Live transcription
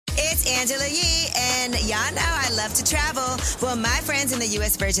Angela Yee, and y'all know I love to travel. Well, my friends in the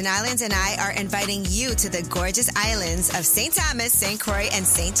U.S. Virgin Islands and I are inviting you to the gorgeous islands of St. Thomas, St. Croix, and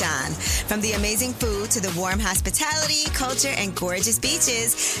St. John. From the amazing food to the warm hospitality, culture, and gorgeous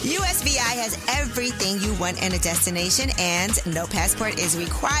beaches, USVI has everything you want in a destination, and no passport is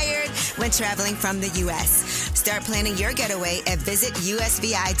required when traveling from the U.S. Start planning your getaway at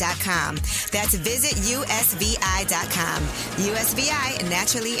visitusvi.com. That's visitusvi.com. USVI,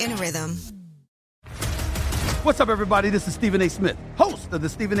 naturally in rhythm. What's up, everybody? This is Stephen A. Smith, host of the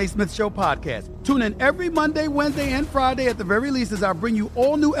Stephen A. Smith Show podcast. Tune in every Monday, Wednesday, and Friday at the very least as I bring you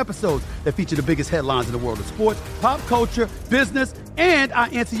all new episodes that feature the biggest headlines in the world of sports, pop culture, business, and I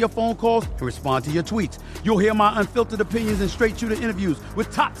answer your phone calls and respond to your tweets. You'll hear my unfiltered opinions and straight-shooter interviews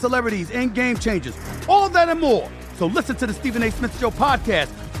with top celebrities and game changers. All that and more. So listen to the Stephen A. Smith Show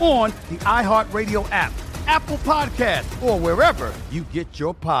podcast on the iHeartRadio app, Apple Podcasts, or wherever you get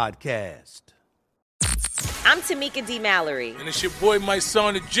your podcast. I'm Tamika D. Mallory. And it's your boy, my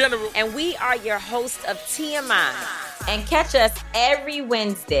son, the General. And we are your hosts of TMI. And catch us every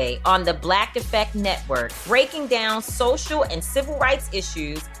Wednesday on the Black Effect Network, breaking down social and civil rights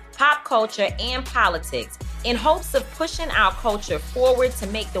issues, pop culture, and politics in hopes of pushing our culture forward to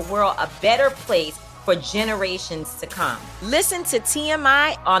make the world a better place for generations to come. Listen to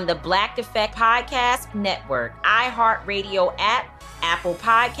TMI on the Black Effect Podcast Network, iHeartRadio app, Apple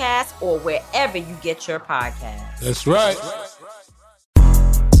Podcasts, or wherever you get your podcasts. That's right.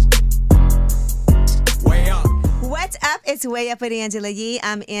 Way up. What's up? It's Way Up with Angela Yee.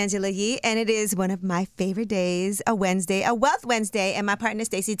 I'm Angela Yee, and it is one of my favorite days, a Wednesday, a Wealth Wednesday, and my partner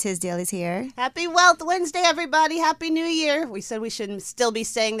Stacey Tisdale is here. Happy Wealth Wednesday, everybody. Happy New Year. We said we shouldn't still be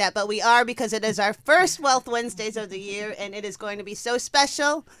saying that, but we are because it is our first Wealth Wednesdays of the year, and it is going to be so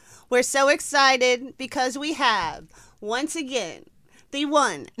special. We're so excited because we have, once again, the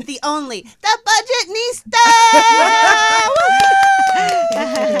one, the only, the Budgetnista!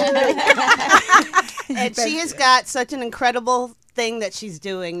 And she has got such an incredible thing that she's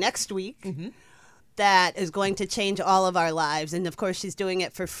doing next week that is going to change all of our lives. And, of course, she's doing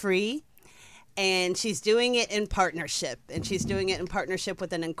it for free. And she's doing it in partnership. And she's doing it in partnership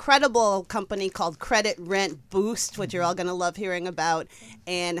with an incredible company called Credit Rent Boost, which you're all going to love hearing about.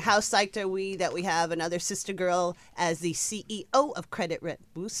 And how psyched are we that we have another sister girl as the CEO of Credit Rent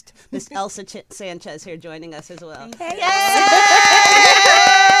Boost, Miss Elsa Sanchez here joining us as well. Hey.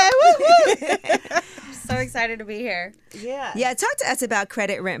 So excited to be here. Yeah, talk to us about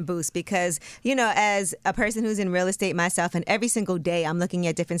Credit Rent Boost because, you know, as a person who's in real estate myself, and every single day I'm looking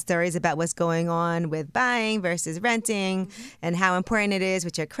at different stories about what's going on with buying versus renting and how important it is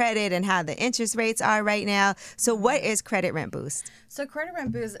with your credit and how the interest rates are right now. So what is Credit Rent Boost? So Credit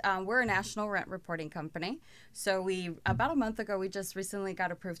Rent Boost, we're a national rent reporting company. So about a month ago, we just recently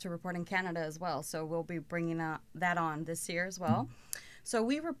got approved to report in Canada as well. So we'll be bringing that on this year as well. So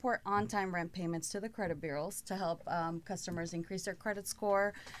we report on-time rent payments to the credit bureaus to help customers increase their credit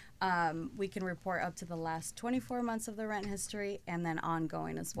score. We can report up to the last 24 months of the rent history and then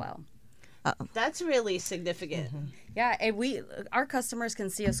ongoing as well. That's really significant. Yeah, and our customers can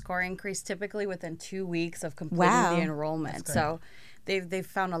see a score increase typically within 2 weeks of completing the enrollment. So they've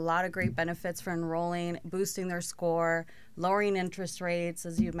found a lot of great benefits for enrolling, boosting their score, lowering interest rates,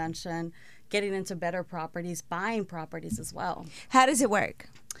 as you mentioned, getting into better properties, buying properties as well. How does it work?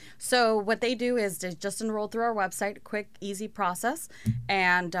 So what they do is they just enroll through our website, quick, easy process,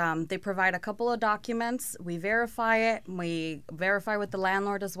 and they provide a couple of documents. We verify it. We verify with the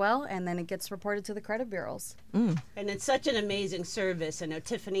landlord as well, and then it gets reported to the credit bureaus. And it's such an amazing service. I know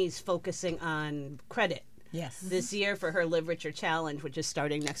Tiffany's focusing on credit. Yes. This year for her Live Richer Challenge, which is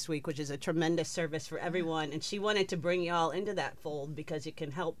starting next week, which is a tremendous service for everyone. And she wanted to bring you all into that fold because it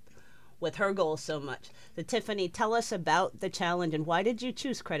can help with her goals so much. So Tiffany, tell us about the challenge and why did you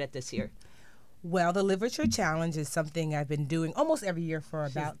choose credit this year? Well, the Live Richer Challenge is something I've been doing almost every year for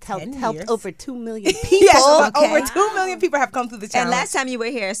about 10 years. Helped over 2 million people. Yes, over 2 million people have come through the challenge. And last time you were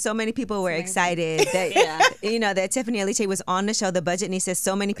here, so many people were excited that you know that Tiffany Alice was on the show, The Budgetnista.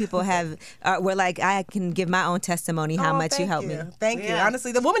 So many people were like, I can give my own testimony how much you helped me. Thank you.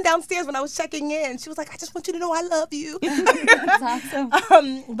 Honestly, the woman downstairs when I was checking in, she was like, I just want you to know I love you. That's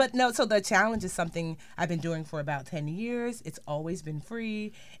awesome. But no, so the challenge is something I've been doing for about 10 years. It's always been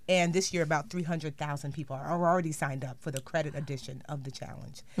free. And this year, about 300,000 people are already signed up for the credit edition of the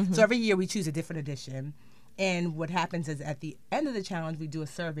challenge. So every year we choose a different edition. And what happens is at the end of the challenge, we do a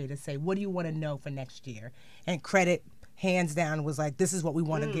survey to say, what do you want to know for next year? And credit, hands down, was like, this is what we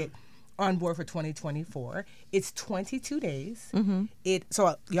want to get on board for 2024. It's 22 days.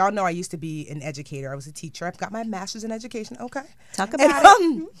 So y'all know I used to be an educator. I was a teacher. I've got my master's in education. Okay. Talk about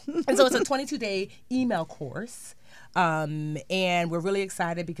it. And so it's a 22-day email course. And we're really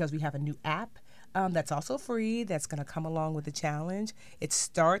excited because we have a new app that's also free that's going to come along with the challenge. It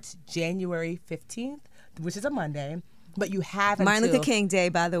starts January 15th, which is a Monday. But you have Martin until... Luther King Day,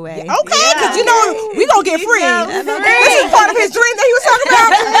 by the way. Yeah, okay, because you know we gonna get free. This is part of his dream that he was talking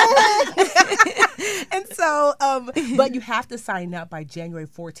about. And so, but you have to sign up by January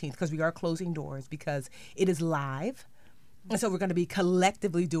 14th because we are closing doors because it is live. And so we're going to be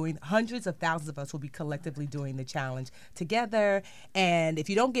collectively doing, hundreds of thousands of us will be collectively doing the challenge together. And if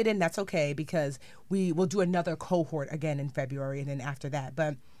you don't get in, that's okay because we will do another cohort again in February and then after that.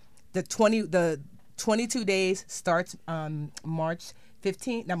 But the 22 days starts March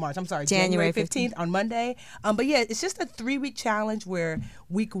 15th, not March, I'm sorry, January 15th on Monday. But yeah, it's just a 3-week challenge where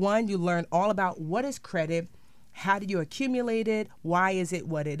week 1, you learn all about what is credit, how do you accumulate it, why is it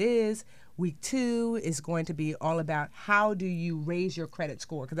what it is. Week 2 is going to be all about how do you raise your credit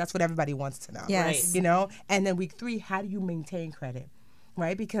score, because that's what everybody wants to know. Yes. Right. You know, and then week 3, how do you maintain credit?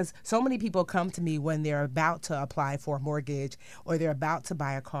 Right? Because so many people come to me when they're about to apply for a mortgage or they're about to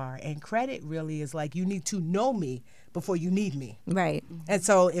buy a car. And credit really is like, you need to know me before you need me. Right. And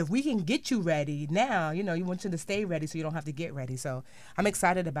so if we can get you ready now, you know, you want you to stay ready so you don't have to get ready. So I'm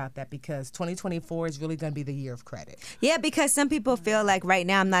excited about that because 2024 is really going to be the year of credit. Yeah, because some people feel like right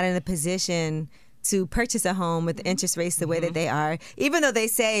now I'm not in a position to purchase a home with the interest rates the way that they are, even though they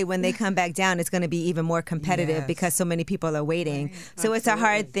say when they come back down, it's going to be even more competitive because so many people are waiting. Right. So it's a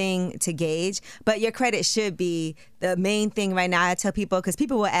hard thing to gauge, but your credit should be the main thing right now. I tell people, because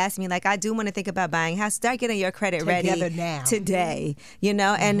people will ask me, like, I do want to think about buying a house. Start getting your credit ready now. Today, you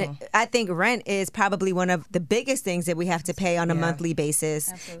know? And I think rent is probably one of the biggest things that we have to pay on a monthly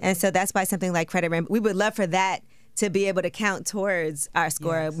basis. Absolutely. And so that's why something like credit rent, we would love for that to be able to count towards our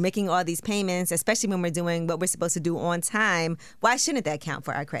score, making all these payments, especially when we're doing what we're supposed to do on time. Why shouldn't that count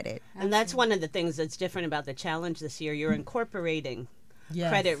for our credit? And that's one of the things that's different about the challenge this year. You're incorporating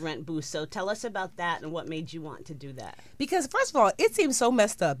credit rent boost. So tell us about that and what made you want to do that. Because first of all, it seems so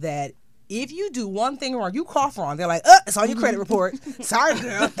messed up that if you do one thing wrong, you cough wrong, they're like, it's on your credit report. Sorry,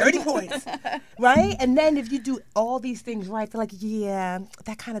 girl, 30 points. Right? And then if you do all these things right, they're like, yeah,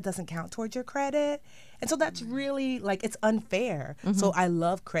 that kind of doesn't count towards your credit. And so that's really, like, it's unfair. So I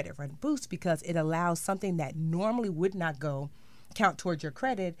love Credit Rent Boost because it allows something that normally would not count towards your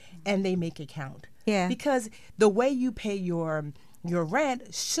credit, and they make it count. Yeah. Because the way you pay your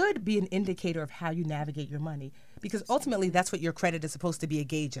rent should be an indicator of how you navigate your money. Because ultimately, that's what your credit is supposed to be a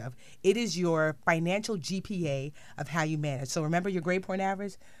gauge of. It is your financial GPA of how you manage. So remember your grade point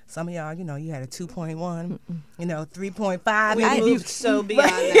average? Some of y'all, you know, you had a 2.1, you know, 3.5. We moved so beyond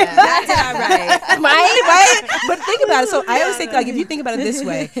that. That's all right. Right? But think about it. So I always think, like, if you think about it this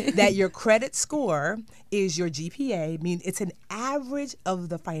way, that your credit score is your GPA. I mean, it's an average of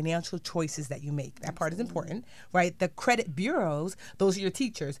the financial choices that you make. That part is important, right? The credit bureaus, those are your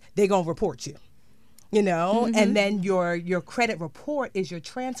teachers. They're going to report you. You know, and then your credit report is your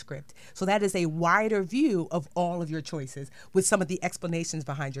transcript. So that is a wider view of all of your choices with some of the explanations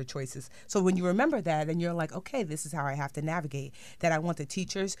behind your choices. So when you remember that and you're like, okay, this is how I have to navigate, that I want the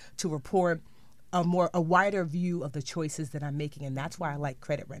teachers to report a wider view of the choices that I'm making. And that's why I like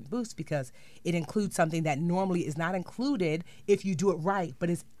Credit Rent Boost, because it includes something that normally is not included if you do it right, but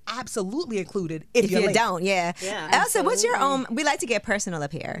is absolutely included if you're late. Don't. Yeah. Elsa, what's your own, we like to get personal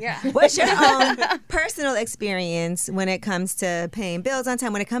up here. Yeah. What's your own personal experience when it comes to paying bills on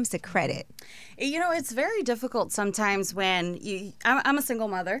time, when it comes to credit? You know, it's very difficult sometimes when I'm a single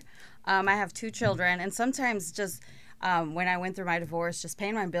mother. I have 2 children, and sometimes just when I went through my divorce, just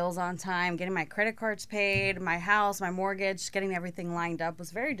paying my bills on time, getting my credit cards paid, my house, my mortgage, getting everything lined up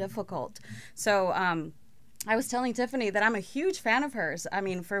was very difficult. So I was telling Tiffany that I'm a huge fan of hers. I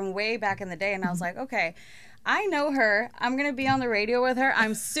mean, from way back in the day. And I was like, okay, I know her. I'm going to be on the radio with her.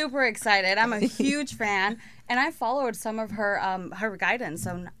 I'm super excited. I'm a huge fan. And I followed some of her guidance.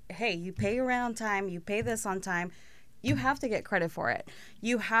 So, hey, you pay your rent on time. You pay this on time. You have to get credit for it.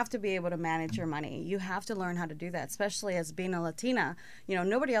 You have to be able to manage your money. You have to learn how to do that, especially as being a Latina. You know,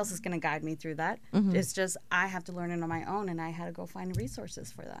 nobody else is going to guide me through that. It's just I have to learn it on my own, and I had to go find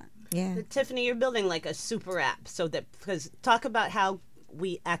resources for that. Yeah. Tiffany, you're building like a super app, so that, because talk about how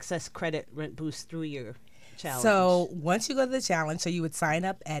we access Credit Rent Boost through your challenge. So once you go to the challenge, so you would sign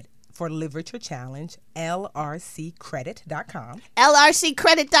up at for Literature Challenge, LRCcredit.com.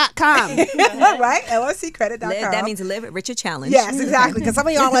 LRCcredit.com. Right? LRCcredit.com. That means Live Richard Challenge. Yes, exactly. Because some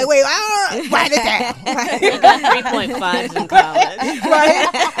of y'all are like, wait, write it down. I got 3.5s in college.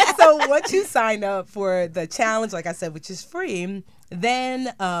 Right? So once you sign up for the challenge, like I said, which is free,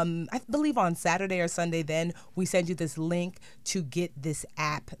 then I believe on Saturday or Sunday, then we send you this link to get this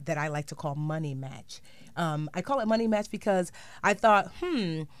app that I like to call Money Match. I call it Money Match because I thought,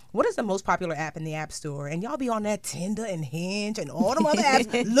 what is the most popular app in the App Store? And y'all be on that Tinder and Hinge and all them other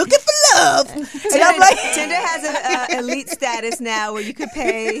apps looking for love. And I'm like, Tinder has an elite status now where you could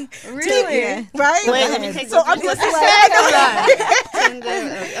pay. Really? Right? Wait, let me take so I'm just like,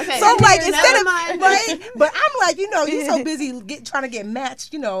 Okay. so I'm like, instead of, mind. right? But I'm like, you're so busy trying to get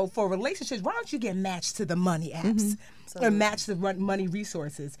matched, for relationships. Why don't you get matched to the money apps? Or match the money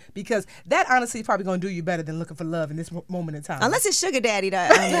resources, because that honestly is probably going to do you better than looking for love in this moment in time. Unless it's sugar daddy.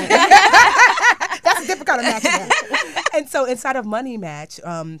 That's a different kind of matching. And so inside of Money Match,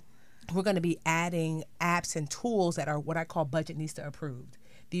 we're going to be adding apps and tools that are what I call Budgetnista approved.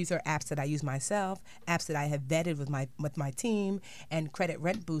 These are apps that I use myself, apps that I have vetted with my team, and Credit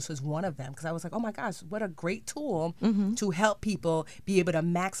Rent Boost was one of them, because I was like, oh my gosh, what a great tool to help people be able to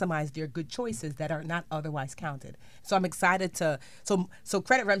maximize their good choices that are not otherwise counted. So I'm excited to so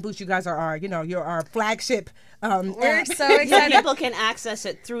Credit Rent Boost, you guys are you're our flagship. We're so excited. People can access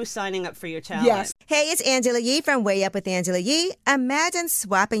it through signing up for your challenge. Yes. Hey, it's Angela Yee from Way Up with Angela Yee. Imagine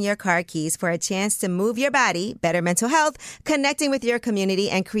swapping your car keys for a chance to move your body, better mental health, connecting with your community,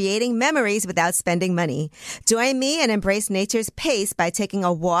 and creating memories without spending money. Join me and embrace nature's pace by taking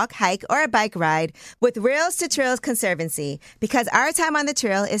a walk, hike, or a bike ride with Rails to Trails Conservancy, because our time on the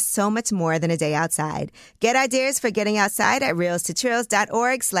trail is so much more than a day outside. Get ideas for getting outside at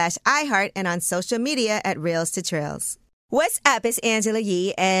railstotrails.org/iHeart and on social media at Rails to Trails. What's up? It's Angela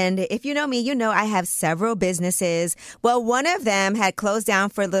Yee, and if you know me, you know I have several businesses. Well, one of them had closed down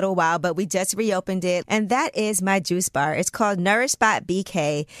for a little while, but we just reopened it, and that is my juice bar. It's called Nourish Spot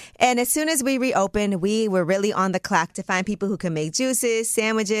BK, and as soon as we reopened, we were really on the clock to find people who can make juices,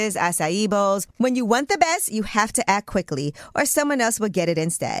 sandwiches, acai bowls. When you want the best, you have to act quickly, or someone else will get it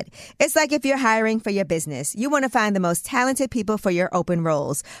instead. It's like if you're hiring for your business. You want to find the most talented people for your open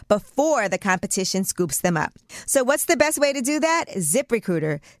roles before the competition scoops them up. So what's the best way to do that?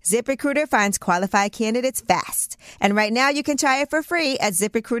 ZipRecruiter. ZipRecruiter finds qualified candidates fast. And right now you can try it for free at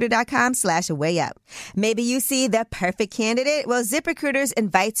ZipRecruiter.com/wayup. Maybe you see the perfect candidate? Well, ZipRecruiter's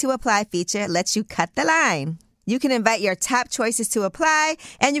Invite to Apply feature lets you cut the line. You can invite your top choices to apply,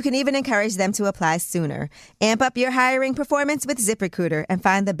 and you can even encourage them to apply sooner. Amp up your hiring performance with ZipRecruiter and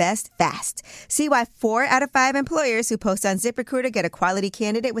find the best fast. See why 4 out of 5 employers who post on ZipRecruiter get a quality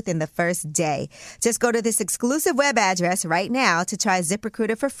candidate within the first day. Just go to this exclusive web address right now to try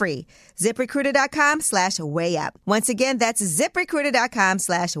ZipRecruiter for free. ZipRecruiter.com/wayup. Once again, that's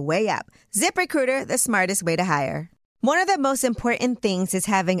ZipRecruiter.com/wayup. ZipRecruiter, the smartest way to hire. One of the most important things is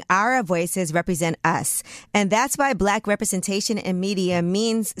having our voices represent us. And that's why Black representation in media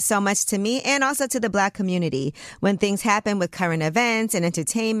means so much to me and also to the Black community. When things happen with current events and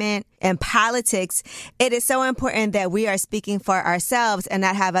entertainment and politics, it is so important that we are speaking for ourselves and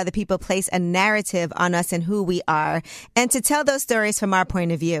not have other people place a narrative on us and who we are, and to tell those stories from our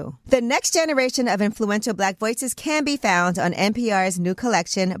point of view. The next generation of influential Black voices can be found on NPR's new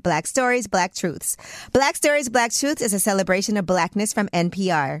collection, Black Stories, Black Truths. Black Stories, Black Truths is a celebration of Blackness from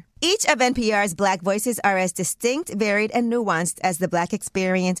NPR. Each of NPR's Black voices are as distinct, varied, and nuanced as the Black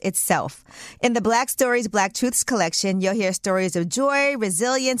experience itself. In the Black Stories, Black Truths collection, you'll hear stories of joy,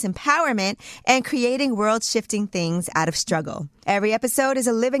 resilience, empowerment, and creating world-shifting things out of struggle. Every episode is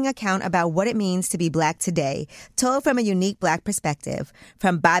a living account about what it means to be Black today, told from a unique Black perspective.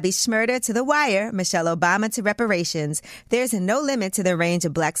 From Bobby Shmurda to The Wire, Michelle Obama to reparations, there's no limit to the range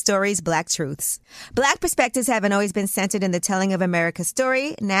of Black stories, Black truths. Black perspectives haven't always been centered in the telling of America's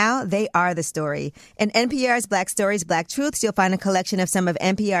story. Now they are the story. In NPR's Black Stories, Black Truths, you'll find a collection of some of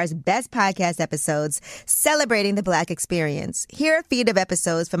NPR's best podcast episodes celebrating the Black experience. Hear a feed of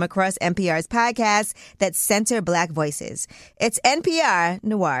episodes from across NPR's podcasts that center Black voices. It's NPR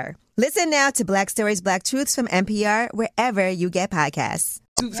Noir. Listen now to Black Stories, Black Truths from NPR wherever you get podcasts.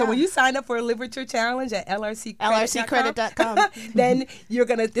 So when you sign up for a Literature Challenge at LRCcredit.com, then you're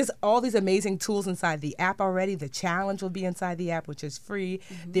going to, there's all these amazing tools inside the app already. The challenge will be inside the app, which is free.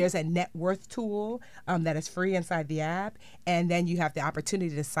 Mm-hmm. There's a net worth tool that is free inside the app. And then you have the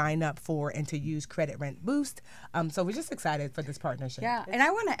opportunity to sign up for and to use Credit Rent Boost. So we're just excited for this partnership. Yeah, and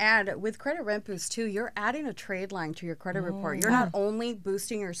I want to add, with Credit Rent Boost too, you're adding a trade line to your credit report. You're not only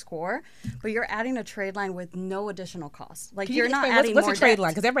boosting your score, but you're adding a trade line with no additional cost. Like, you're not adding what's more a trade debt. line?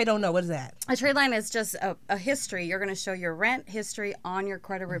 line? Because everybody don't know. What is that? A trade line is just a history. You're going to show your rent history on your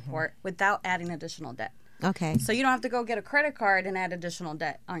credit report without adding additional debt. Okay. So you don't have to go get a credit card and add additional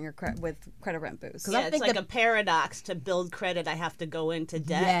debt on your with credit rent boost. Yeah, it's like a paradox. To build credit, I have to go into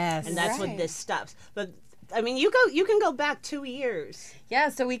debt, and that's what this stops. But I mean, you can go back 2 years. Yeah,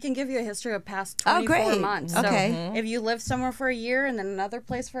 so we can give you a history of past 24 months. Okay. So if you live somewhere for a year and then another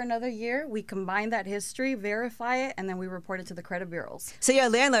place for another year, we combine that history, verify it, and then we report it to the credit bureaus. So your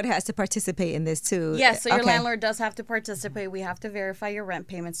landlord has to participate in this too. Yes, so your landlord does have to participate. We have to verify your rent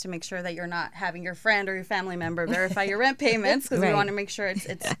payments to make sure that you're not having your friend or your family member verify your rent payments, because we want to make sure it's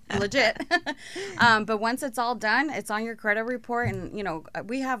legit. But once it's all done, it's on your credit report, and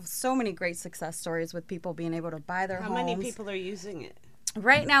we have so many great success stories with people being able to buy their homes. How many people are using it?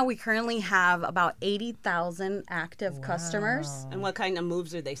 Right now, we currently have about 80,000 active customers. And what kind of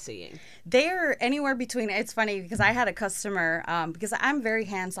moves are they seeing? They're anywhere between, it's funny because I had a customer, because I'm very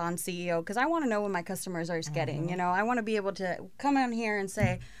hands-on CEO, because I want to know what my customers are getting. I want to be able to come in here and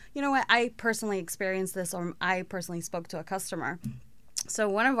say, you know what, I personally experienced this, or I personally spoke to a customer. So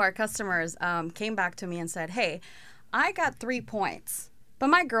one of our customers came back to me and said, hey, I got 3 points. But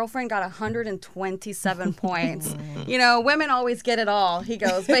my girlfriend got 127 points. Women always get it all, he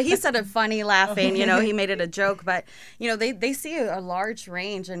goes. But he said it funny, laughing. He made it a joke. But, they see a large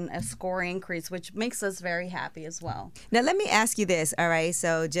range and a score increase, which makes us very happy as well. Now, let me ask you this, all right?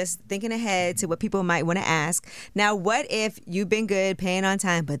 So just thinking ahead to what people might want to ask. Now, what if you've been good, paying on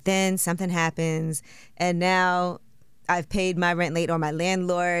time, but then something happens and now I've paid my rent late, or my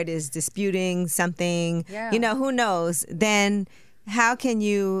landlord is disputing something? Yeah. Who knows? Then how can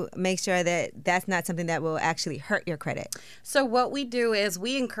you make sure that that's not something that will actually hurt your credit? So what we do is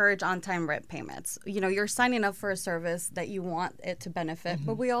we encourage on-time rent payments. You're signing up for a service that you want it to benefit,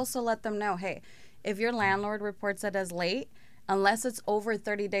 but we also let them know, hey, if your landlord reports it as late, unless it's over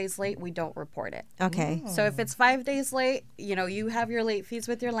 30 days late, we don't report it. Okay. So if it's 5 days late, you have your late fees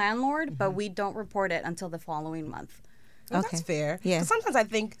with your landlord, but we don't report it until the following month. Well, that's fair. Yeah. Sometimes I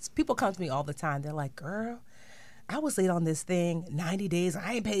think people come to me all the time. They're like, girl, I was late on this thing 90 days.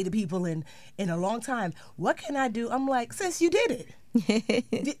 I ain't paid the people in a long time. What can I do? I'm like, sis, you did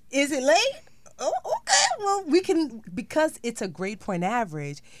it. Is it late? Oh, okay. Well, we can, because it's a grade point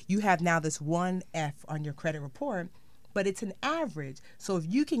average, you have now this 1 F on your credit report, but it's an average. So if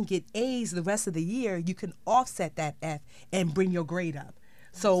you can get A's the rest of the year, you can offset that F and bring your grade up.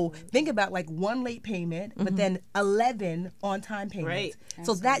 So think about like 1 late payment, but then 11 on-time payments. Right.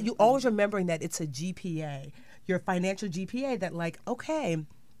 So that you always remembering that it's a GPA, your financial GPA, that like, okay,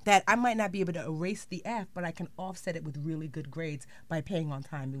 that I might not be able to erase the F, but I can offset it with really good grades by paying on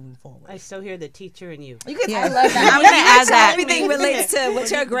time moving forward. I still hear the teacher in you. You can, Yeah. I love that. I'm going to add that. Everything relates to what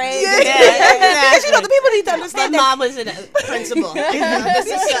your grade. Because the people need to understand My that. mom was a principal. This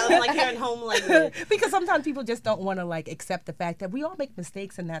is like hearing home language. Because sometimes people just don't want to like accept the fact that we all make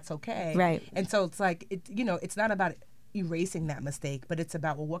mistakes and that's okay. Right. And so it's like, it's not about erasing that mistake, but it's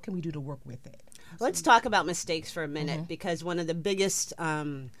about, well, what can we do to work with it? Let's talk about mistakes for a minute, because one of the biggest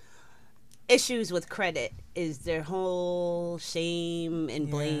issues with credit is their whole shame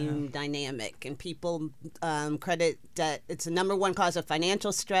and blame dynamic. And people credit debt, it's the number one cause of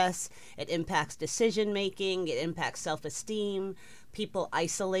financial stress. It impacts decision making. It impacts self-esteem. People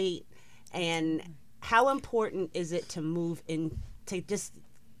isolate. And how important is it to move in, to just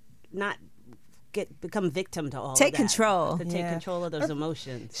not become victim to all Take of that, control. to take control of those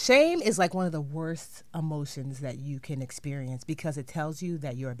emotions? Shame is like one of the worst emotions that you can experience, because it tells you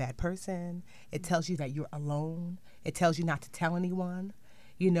that you're a bad person. It tells you that you're alone. It tells you not to tell anyone.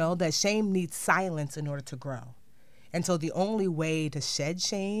 That shame needs silence in order to grow. And so the only way to shed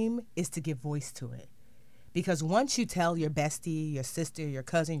shame is to give voice to it. Because once you tell your bestie, your sister, your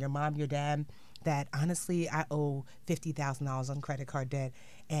cousin, your mom, your dad, that honestly, I owe $50,000 on credit card debt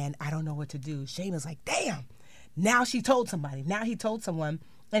and I don't know what to do, shame is like, damn, now she told somebody, now he told someone,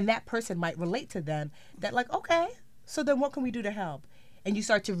 and that person might relate to them, that like, okay, so then what can we do to help? And you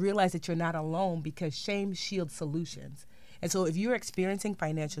start to realize that you're not alone, because shame shields solutions. And so if you're experiencing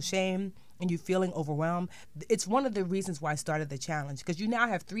financial shame and you're feeling overwhelmed, it's one of the reasons why I started the challenge, because you now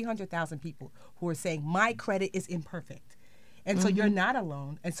have 300,000 people who are saying, my credit is imperfect. And so you're not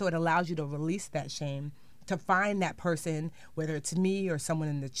alone. And so it allows you to release that shame, to find that person, whether it's me or someone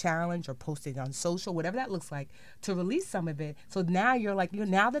in the challenge or posting on social, whatever that looks like, to release some of it. So now you're like,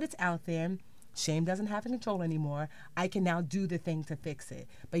 now that it's out there, shame doesn't have control anymore. I can now do the thing to fix it.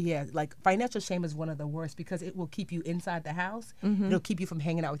 But yeah, like financial shame is one of the worst, because it will keep you inside the house. It'll keep you from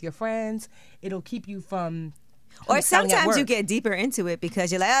hanging out with your friends. It'll keep you from Or sometimes you get deeper into it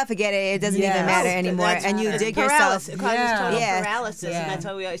because you're like, oh, forget it. It doesn't even matter anymore. And you dig yourself. It causes total paralysis. And that's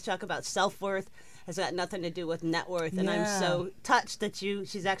why we always talk about self-worth. Has got nothing to do with net worth. And I'm so touched that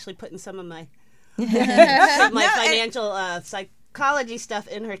she's actually putting some of my financial psychology stuff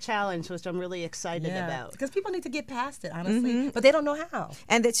in her challenge, which I'm really excited about. Because people need to get past it, honestly, but they don't know how.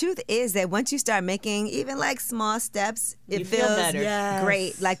 And the truth is that once you start making even like small steps, it feels better.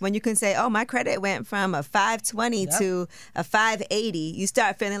 Great. Like when you can say, oh, my credit went from a 520 to a 580, you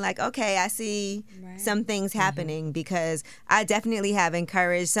start feeling like, okay, I see some things happening, because I definitely have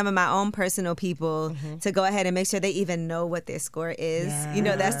encouraged some of my own personal people to go ahead and make sure they even know what their score is.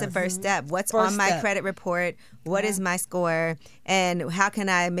 That's the first step. What's on my credit report? What is my score? And how can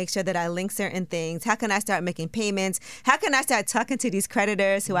I make sure that I link certain things? How can I start making payments? How can I start talking to these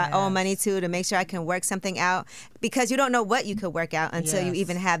creditors who I owe money to make sure I can work something out? Because you don't know what you could work out until you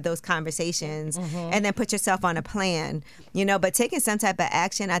even have those conversations and then put yourself on a plan. But taking some type of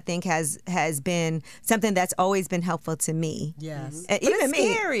action, I think, has been something that's always been helpful to me. Yes. Even it's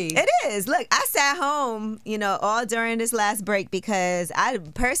me. Scary. It is. Look, I sat home, all during this last break because I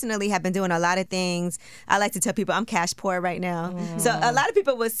personally have been doing a lot of things. I like to tell people I'm cash poor right now. So a lot of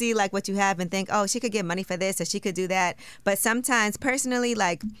people will see like what you have and think, oh, she could get money for this or she could do that. But sometimes personally,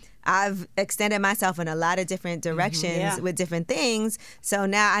 like, I've extended myself in a lot of different directions with different things. So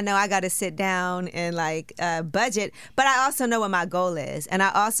now I know I got to sit down and like budget. But I also know what my goal is. And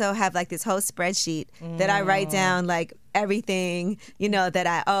I also have like this whole spreadsheet that I write down like everything, that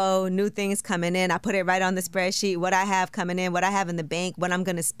I owe, new things coming in. I put it right on the spreadsheet, what I have coming in, what I have in the bank, what I'm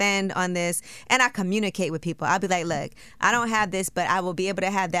going to spend on this. And I communicate with people. I'll be like, look, I don't have this, but I will be able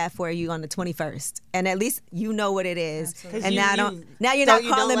to have that for you on the 21st. And at least you know what it is. And now you're not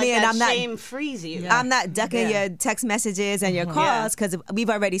calling me and I'm not shame freeze you. I'm not ducking your text messages and your calls because we've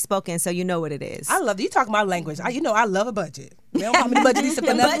already spoken, so you know what it is. I love that. You talk my language. I love a budget. They don't call me Budgetnista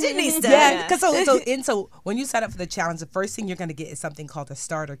for nothing. Budgetnista. Yeah, because so when you sign up for the challenge, the first thing you're going to get is something called a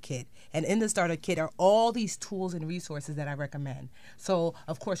starter kit. And in the starter kit are all these tools and resources that I recommend. So,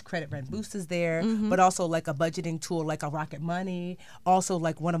 of course, Credit Rent Boost is there, but also like a budgeting tool like a Rocket Money, also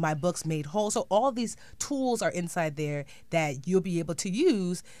like one of my books, Made Whole. So all these tools are inside there that you'll be able to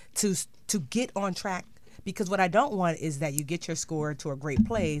use to get on track. Because what I don't want is that you get your score to a great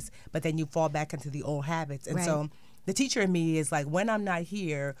place, but then you fall back into the old habits. And so the teacher in me is like, when I'm not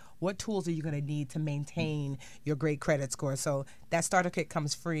here, what tools are you going to need to maintain your great credit score? So that starter kit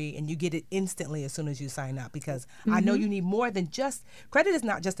comes free, and you get it instantly as soon as you sign up, because I know you need more than just credit. Is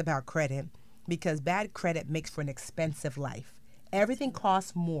not just about credit, because bad credit makes for an expensive life. Everything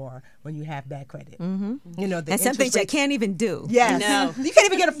costs more when you have bad credit. And some things you can't even do. Yes. No. You can't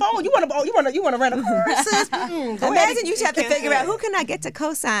even get a phone. You want to rent a car, sis? Imagine you have to figure out who can I get to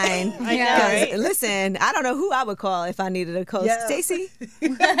co-sign. I know, right? Listen, I don't know who I would call if I needed a co-sign. Stacey?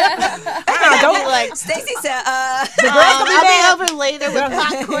 Don't like. Stacey said, I'll be over later with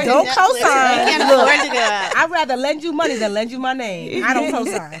popcorn. Don't co-sign. I can't afford to go out. I'd rather lend you money than lend you my name. I don't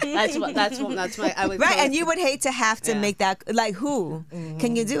co-sign. That's my. I would right, and you would hate to have to make that, like, who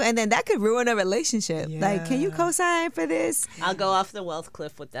can you do? And then that could ruin a relationship. Like, can you co-sign for this? I'll go off the wealth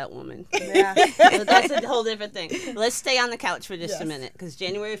cliff with that woman. That's a whole different thing. Let's stay on the couch for just a minute, because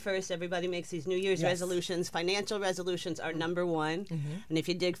January 1st, everybody makes these New Year's resolutions. Financial resolutions are number one. And if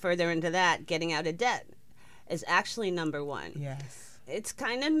you dig further into that, getting out of debt is actually number one. Yes. It's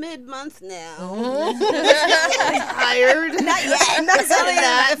kind of mid-month now. Tired. Not yet. It's only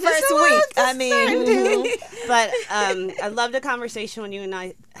the first week. I mean. But I loved the conversation when you and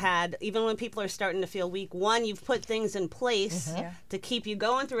I had, even when people are starting to feel weak. One, you've put things in place to keep you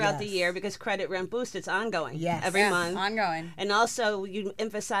going throughout the year, because Credit Rent Boost, it's ongoing every month. Ongoing. And also you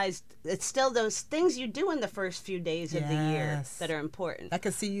emphasized it's still those things you do in the first few days of the year that are important. I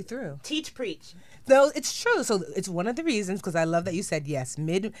can see you through. Teach, preach. Though it's true. So it's one of the reasons, because I love that you said yes.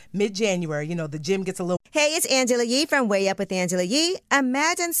 Mid-January, the gym gets a little. Hey, it's Angela Yee from Way Up with Angela Yee.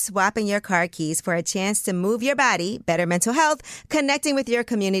 Imagine swapping your car keys for a chance to move your body, better mental health, connecting with your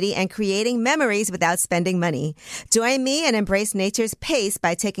community, and creating memories without spending money. Join me and embrace nature's pace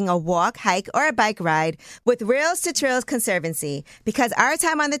by taking a walk, hike, or a bike ride with Rails to Trails Conservancy, because our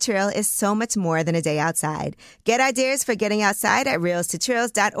time on the trail is so much more than a day outside. Get ideas for getting outside at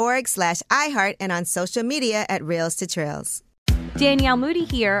railstotrails.org/iHeart and on social media at Rails to Trails. Danielle Moody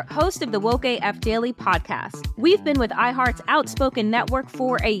here, host of the Woke AF Daily podcast. We've been with iHeart's Outspoken Network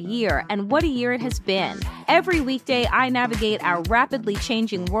for a year, and what a year it has been. Every weekday, I navigate our rapidly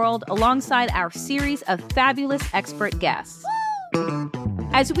changing world alongside our series of fabulous expert guests.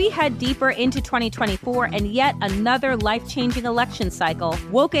 As we head deeper into 2024 and yet another life-changing election cycle,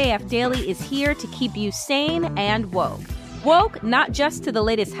 Woke AF Daily is here to keep you sane and woke. Woke not just to the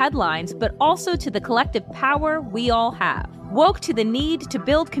latest headlines, but also to the collective power we all have. Woke to the need to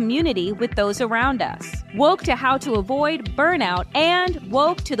build community with those around us. Woke to how to avoid burnout, and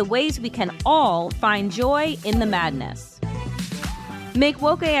woke to the ways we can all find joy in the madness. Make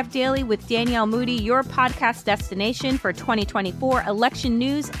Woke AF Daily with Danielle Moody your podcast destination for 2024 election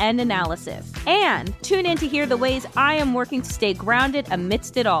news and analysis. And tune in to hear the ways I am working to stay grounded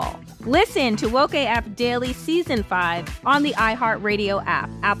amidst it all. Listen to Woke AF Daily Season 5 on the iHeartRadio app,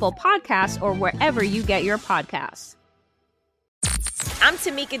 Apple Podcasts, or wherever you get your podcasts. I'm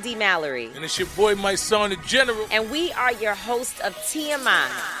Tamika D. Mallory. And it's your boy, my son, the General. And we are your hosts of TMI.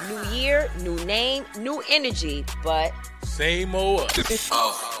 New year, new name, new energy, but Same old us.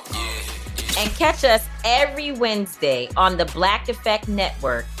 Oh, yeah. And catch us every Wednesday on the Black Effect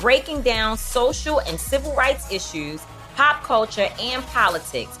Network, breaking down social and civil rights issues, pop culture, and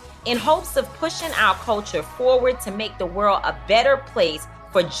politics in hopes of pushing our culture forward to make the world a better place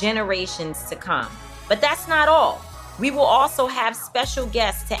for generations to come. But that's not all. We will also have special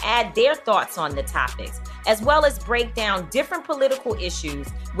guests to add their thoughts on the topics, as well as break down different political issues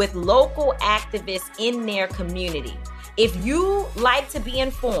with local activists in their community. If you like to be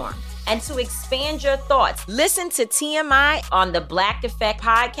informed and to expand your thoughts, listen to TMI on the Black Effect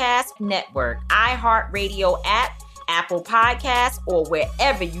Podcast Network, iHeartRadio app, Apple Podcasts, or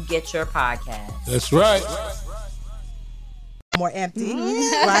wherever you get your podcasts. That's right. More empty,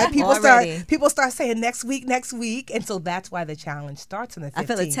 right? People start saying next week, and so that's why the challenge starts on the 15th. I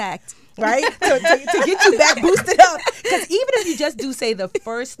feel attacked, right? to get you back boosted up, because even if you just do say the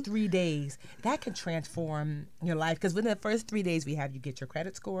first 3 days, that can transform your life. Because within the first 3 days, we have you get your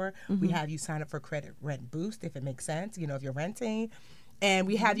credit score, we have you sign up for credit rent boost if it makes sense. You know, if you're renting. And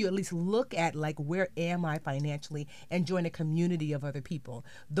we have you at least look at, like, where am I financially, and join a community of other people.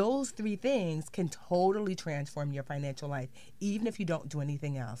 Those 3 things can totally transform your financial life, even if you don't do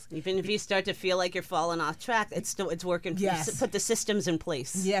anything else. Even if you start to feel like you're falling off track, it's working. Yes. Put the systems in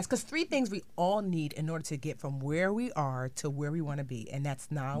place. Yes, because 3 things we all need in order to get from where we are to where we want to be. And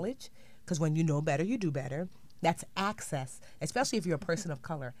that's knowledge, because when you know better, you do better. That's access, especially if you're a person of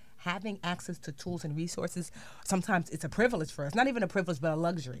color. Having access to tools and resources, sometimes it's a privilege for us. Not even a privilege, but a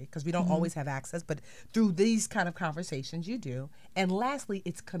luxury, because we don't always have access. But through these kind of conversations, you do. And lastly,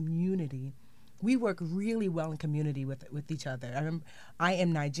 it's community. We work really well in community with each other. I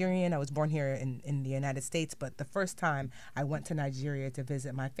am Nigerian. I was born here in the United States, but the first time I went to Nigeria to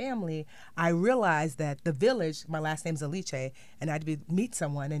visit my family, I realized that the village, my last name's Aliche, and I'd meet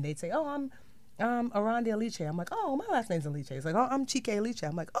someone, and they'd say, oh, I'm Aranda Aliche. I'm like, oh, my last name's Aliche. It's like, oh, I'm Chike Aliche.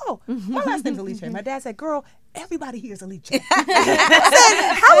 I'm like, oh, my last name's Aliche. My dad said, girl, everybody here is Aliche. I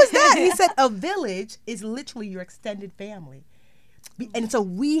said, how is that? And he said, a village is literally your extended family. And so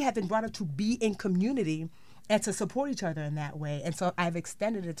we have been brought up to be in community and to support each other in that way. And so I've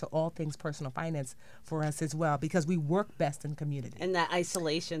extended it to all things personal finance for us as well, because we work best in community. And that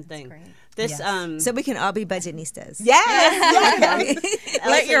isolation thing. This yes. So we can all be budgetnistas. Yes.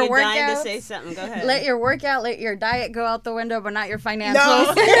 Let your workout. Dying to say something. Go ahead. Let your workout, let your diet go out the window, but not your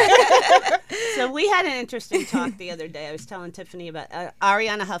financials. No. So we had an interesting talk the other day. I was telling Tiffany about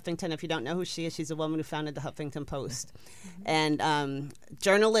Ariana Huffington. If you don't know who she is, she's a woman who founded the Huffington Post. And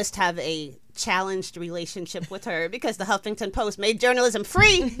journalists have a challenged relationship with her because the Huffington Post made journalism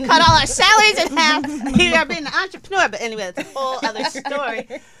free, cut all our salaries in half. Here I've been an entrepreneur. But anyway, that's a whole other story.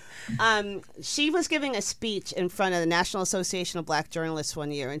 She was giving a speech in front of the National Association of Black Journalists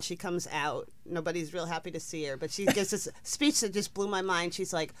one year, and she comes out. Nobody's real happy to see her, but she gives this speech that just blew my mind.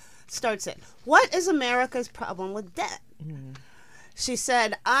 She's like, starts it, what is America's problem with debt? She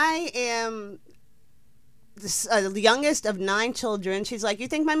said, I am the youngest of 9 children. She's like, you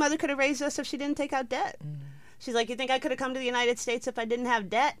think my mother could have raised us if she didn't take out debt? She's like, you think I could have come to the United States if I didn't have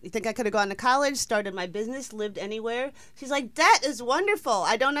debt? You think I could have gone to college, started my business, lived anywhere? She's like, debt is wonderful.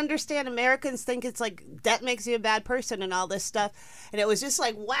 I don't understand. Americans think it's like debt makes you a bad person and all this stuff. And it was just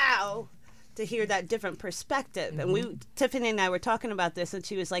like, wow, to hear that different perspective. And Tiffany and I were talking about this, and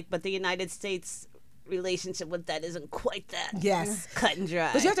she was like, but the United States relationship with that isn't quite that cut and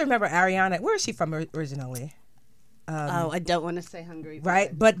dry. But you have to remember, Ariana, where is she from originally? I don't want to say Hungary.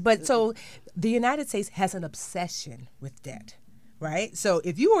 Right? But so the United States has an obsession with debt, right? So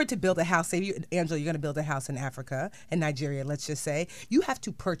if you were to build a house, say, Angela, you're going to build a house in Africa, in Nigeria, let's just say, you have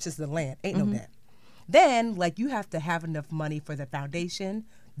to purchase the land. Ain't no debt. Then, like, you have to have enough money for the foundation.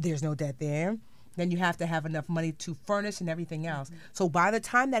 There's no debt there. Then you have to have enough money to furnish and everything else. So by the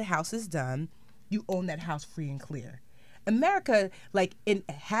time that house is done, you own that house free and clear. America, like in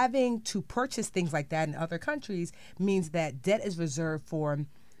having to purchase things like that in other countries, means that debt is reserved for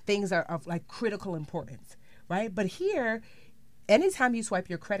things that are of like critical importance, right? But here, anytime you swipe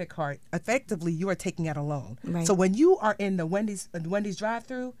your credit card, effectively you are taking out a loan. Right. So when you are in the Wendy's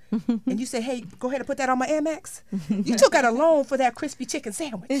drive-through and you say, "Hey, go ahead and put that on my Amex," you took out a loan for that crispy chicken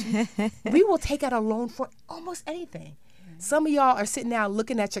sandwich. We will take out a loan for almost anything. Some of y'all are sitting down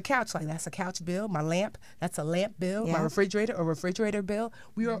looking at your couch like, that's a couch bill. My lamp, that's a lamp bill. Yeah. My refrigerator, a refrigerator bill.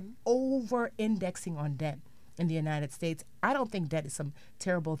 We are over-indexing on debt in the United States. I don't think debt is some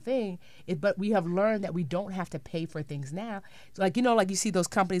terrible thing, but we have learned that we don't have to pay for things now. Like, like you see those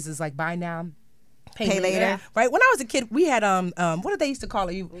companies is like buy now, pay later. Right? When I was a kid, we had what did they used to call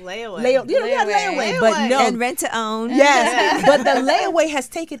it? Layaway. Layaway. But no. And rent to own. Yes. But the layaway has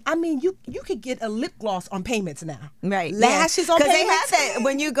taken, you could get a lip gloss on payments now. Right. Lashes on payments. Because they have that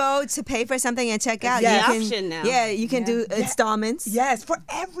when you go to pay for something and check out. Yes. You can, option now. Yeah, you can do installments. Yes, for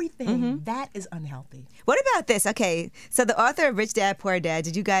everything. That is unhealthy. What about this? Okay, so the author of Rich Dad, Poor Dad,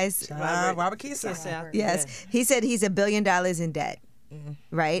 did you guys? Robert Kiyosaki. Yes. He said he's $1 billion in debt.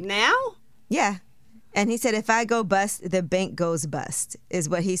 Right? Now? Yeah. And he said, if I go bust, the bank goes bust, is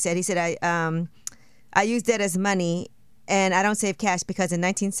what he said. He said, I use debt as money, and I don't save cash because in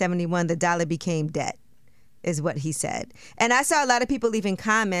 1971, the dollar became debt, is what he said. And I saw a lot of people leaving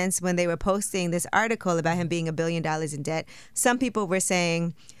comments when they were posting this article about him being $1 billion in debt. Some people were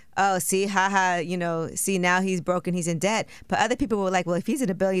saying, oh, see, see, now he's broken, he's in debt. But other people were like, well, if he's at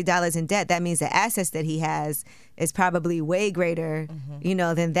 $1 billion in debt, that means the assets that he has is probably way greater,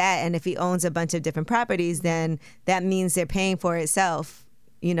 than that. And if he owns a bunch of different properties, then that means they're paying for itself,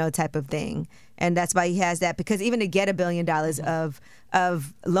 type of thing. And that's why he has that, because even to get $1 billion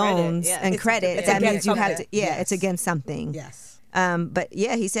of loans and credit, that means you have to, it's against something. Yes. But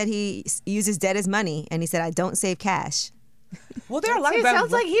yeah, he said he uses debt as money, and he said, I don't save cash. Well, there are a lot of It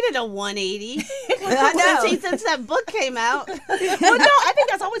sounds like he did a 180. I know. Since that book came out. Well, no, I think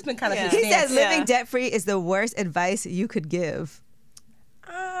that's always been kind of his He stance. says living debt-free is the worst advice you could give.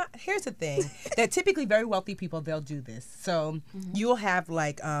 Here's the thing. That typically very wealthy people, they'll do this. So you'll have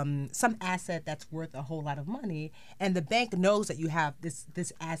like some asset that's worth a whole lot of money, and the bank knows that you have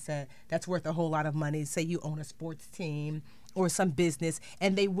this asset that's worth a whole lot of money. Say you own a sports team or some business,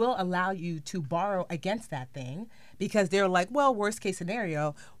 and they will allow you to borrow against that thing because they're like, well, worst case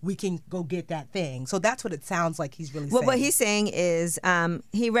scenario, we can go get that thing. So that's what it sounds like he's really saying. What he's saying is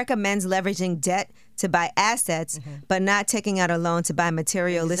he recommends leveraging debt to buy assets, but not taking out a loan to buy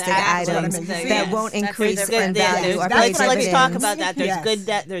materialistic items that won't increase in value or pay dividends. Let's talk about that. There's good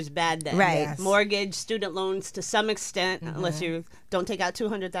debt, there's bad debt. Right. Yes. Mortgage, student loans to some extent, unless you don't take out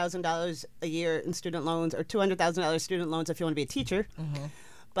 $200,000 a year in student loans or $200,000 student loans if you want to be a teacher.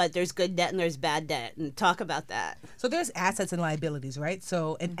 But there's good debt and there's bad debt. And talk about that. So there's assets and liabilities, right?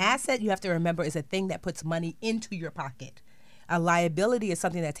 So an asset, you have to remember, is a thing that puts money into your pocket. A liability is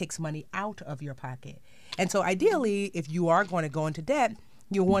something that takes money out of your pocket. And so ideally, if you are going to go into debt,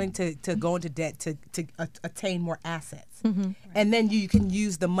 you're wanting to go into debt to attain more assets. And then you can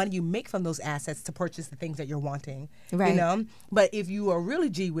use the money you make from those assets to purchase the things that you're wanting. Right. But if you are really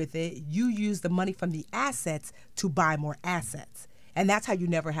G with it, you use the money from the assets to buy more assets. And that's how you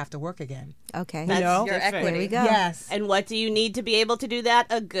never have to work again. Okay. That's your equity. There we go. Yes. And what do you need to be able to do that?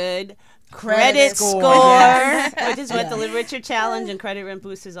 A good credit score, Yes. which is what the Live Richer Challenge and Credit Rent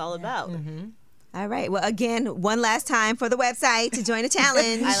Boost is all about. All right. Well, again, one last time for the website to join the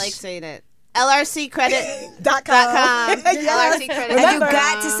challenge. I like saying it. LRCcredit.com. Yes. LRC Credit. And you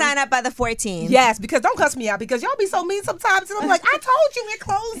got to sign up by the 14th. Yes, because don't cuss me out because y'all be so mean sometimes. And I'm like, I told you it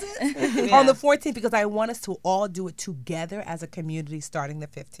closes on the 14th because I want us to all do it together as a community starting the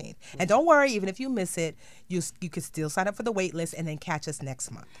 15th. And don't worry, even if you miss it, you can still sign up for the wait list and then catch us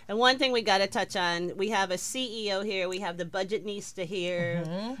next month. And one thing we got to touch on, we have a CEO here. We have the Budgetnista here.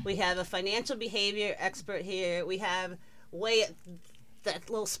 We have a financial behavior expert here. We have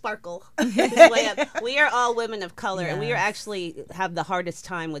that little sparkle way up. We are all women of color, and we are actually have the hardest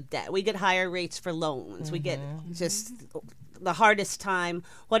time with debt. We get higher rates for loans. We get just the hardest time.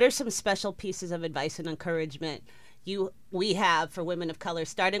 What are some special pieces of advice and encouragement we have for women of color,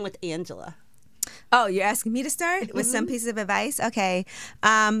 starting with Angela? Oh, you're asking me to start with some pieces of advice? Okay.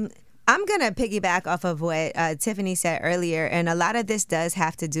 I'm I'm going to piggyback off of what Tiffany said earlier, and a lot of this does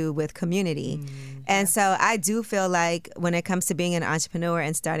have to do with community. And so I do feel like when it comes to being an entrepreneur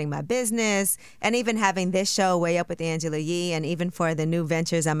and starting my business and even having this show, Way Up with Angela Yee, and even for the new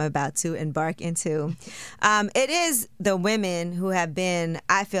ventures I'm about to embark into, it is the women who have been,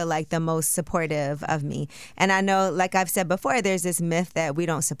 I feel like, the most supportive of me. And I know, like I've said before, there's this myth that we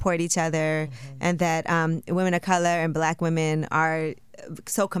don't support each other and that women of color and Black women are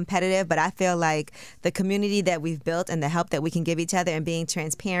so competitive, but I feel like the community that we've built and the help that we can give each other and being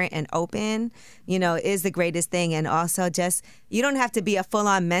transparent and open, is the greatest thing. And also just, you don't have to be a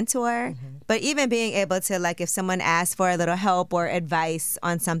full-on mentor, but even being able to, like, if someone asks for a little help or advice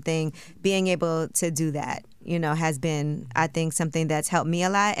on something, being able to do that, has been, I think, something that's helped me a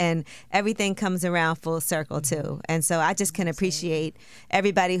lot. And everything comes around full circle, too. And so I just can appreciate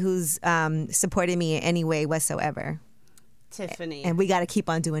everybody who's supported me in any way whatsoever. Tiffany. And we got to keep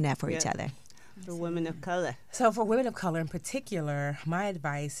on doing that for each other. For women of color. So for women of color in particular, my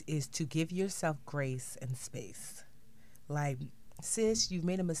advice is to give yourself grace and space. Like, sis, you've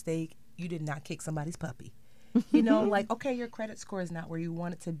made a mistake. You did not kick somebody's puppy. Okay, your credit score is not where you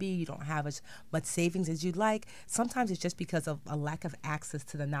want it to be. You don't have as much savings as you'd like. Sometimes it's just because of a lack of access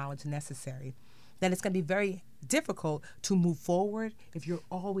to the knowledge necessary. Then it's going to be very difficult to move forward if you're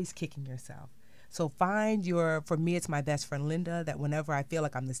always kicking yourself. So for me, it's my best friend, Linda, that whenever I feel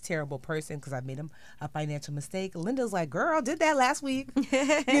like I'm this terrible person because I've made a financial mistake, Linda's like, girl, did that last week.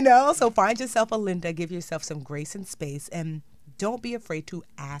 So find yourself a Linda, give yourself some grace and space, and don't be afraid to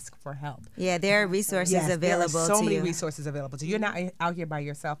ask for help. Yeah, there are resources available to you. There are so many resources available to you. You're not out here by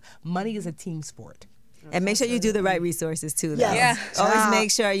yourself. Money is a team sport. And make sure you do the right resources, too, though. Yes. Yeah. Always make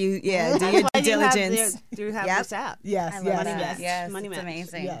sure you, do your due diligence. Do you have this app? Yes. Money Match. Yes, Money it's Match.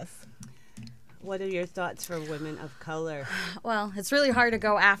 amazing. Yes. What are your thoughts for women of color? Well, it's really hard to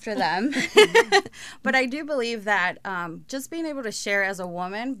go after them. But I do believe that just being able to share as a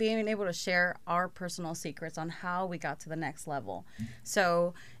woman, being able to share our personal secrets on how we got to the next level.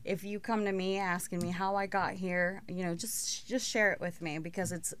 So if you come to me asking me how I got here, just share it with me,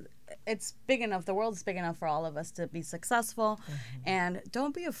 because it's big enough. The world is big enough for all of us to be successful. And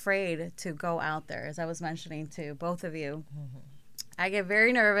don't be afraid to go out there, as I was mentioning to both of you. I get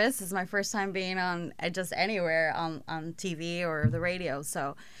very nervous. This is my first time being on just anywhere on TV or the radio.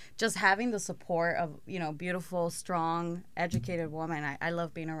 So just having the support of, beautiful, strong, educated women. I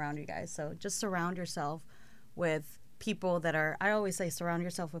love being around you guys. So just surround yourself with people that are, I always say, surround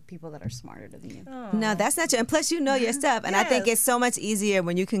yourself with people that are smarter than you. No, that's not true. And plus, you know your stuff. And I think it's so much easier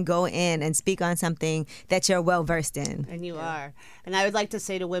when you can go in and speak on something that you're well versed in. And you are. And I would like to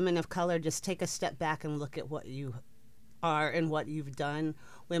say to women of color, just take a step back and look at what you are and what you've done.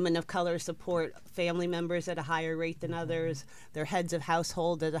 Women of color support family members at a higher rate than others. They're heads of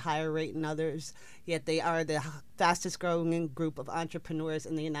household at a higher rate than others. Yet they are the fastest growing group of entrepreneurs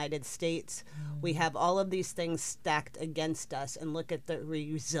in the United States. We have all of these things stacked against us, and look at the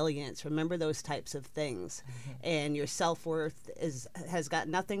resilience. Remember those types of things. And your self-worth has got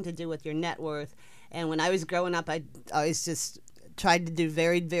nothing to do with your net worth. And when I was growing up, I always just tried to do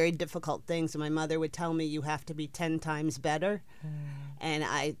very, very difficult things, and my mother would tell me, you have to be 10 times better. And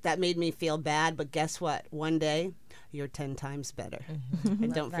that made me feel bad, but guess what? One day, you're 10 times better.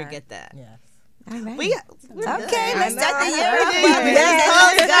 And don't forget that. Yes. All right. Okay, let's start the year.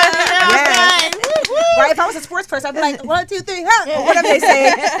 Right, if I was a sports person, I'd be like, 1, 2, 3, huh? Whatever they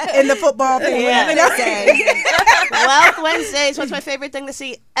say in the football thing. Whatever they say. Wealth Wednesdays. What's my favorite thing to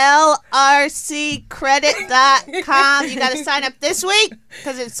see? LRCcredit.com. You got to sign up this week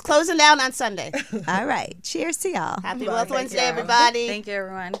because it's closing down on Sunday. All right. Cheers to y'all. Happy Wealth Wednesday, everybody. Thank you,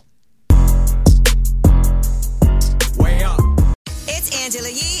 everyone. Way up. It's Angela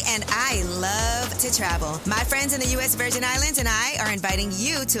Yee, and I love to travel. My friends in the U.S. Virgin Islands and I are inviting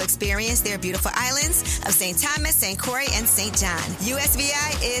you to experience their beautiful islands of St. Thomas, St. Croix, and St. John.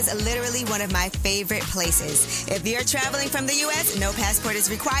 USVI is literally one of my favorite places. If you're traveling from the U.S., no passport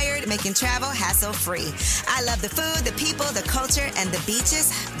is required, making travel hassle-free. I love the food, the people, the culture, and the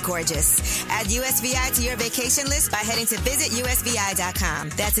beaches. Gorgeous. Add USVI to your vacation list by heading to visitusvi.com.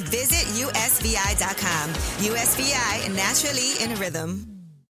 That's visitusvi.com. USVI, naturally in rhythm.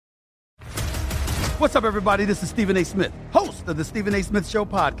 What's up, everybody? This is Stephen A. Smith, host of the Stephen A. Smith Show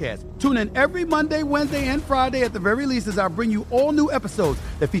podcast. Tune in every Monday, Wednesday, and Friday at the very least as I bring you all new episodes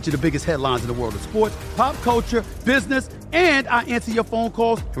that feature the biggest headlines in the world of sports, pop culture, business, and I answer your phone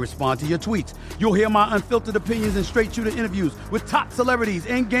calls and respond to your tweets. You'll hear my unfiltered opinions and straight-shooter interviews with top celebrities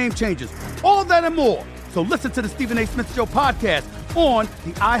and game changers. All that and more. So listen to the Stephen A. Smith Show podcast on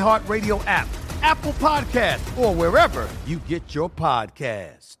the iHeartRadio app, Apple Podcasts, or wherever you get your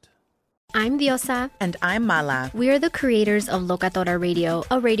podcast. I'm Diosa. And I'm Mala. We are the creators of Locatora Radio,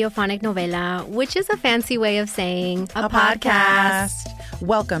 a radiophonic novela, which is a fancy way of saying a podcast.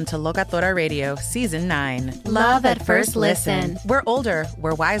 Welcome to Locatora Radio, Season 9. Love at first listen. We're older,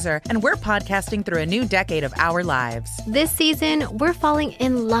 we're wiser, and we're podcasting through a new decade of our lives. This season, we're falling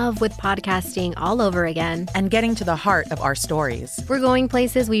in love with podcasting all over again. And getting to the heart of our stories. We're going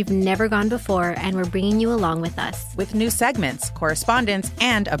places we've never gone before, and we're bringing you along with us. With new segments, correspondence,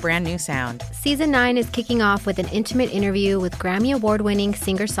 and a brand new sound. Season 9 is kicking off with an intimate interview with Grammy Award-winning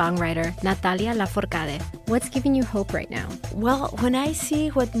singer-songwriter Natalia Lafourcade. What's giving you hope right now? Well, when I see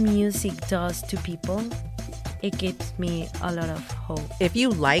what music does to people, it gives me a lot of hope. If you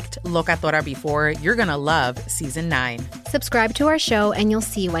liked Locatora before, you're going to love Season 9. Subscribe to our show and you'll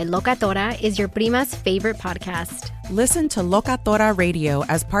see why Locatora is your prima's favorite podcast. Listen to Locatora Radio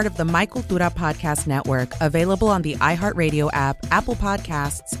as part of the My Cultura Podcast Network, available on the iHeartRadio app, Apple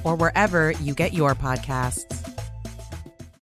Podcasts, or wherever you get your podcasts.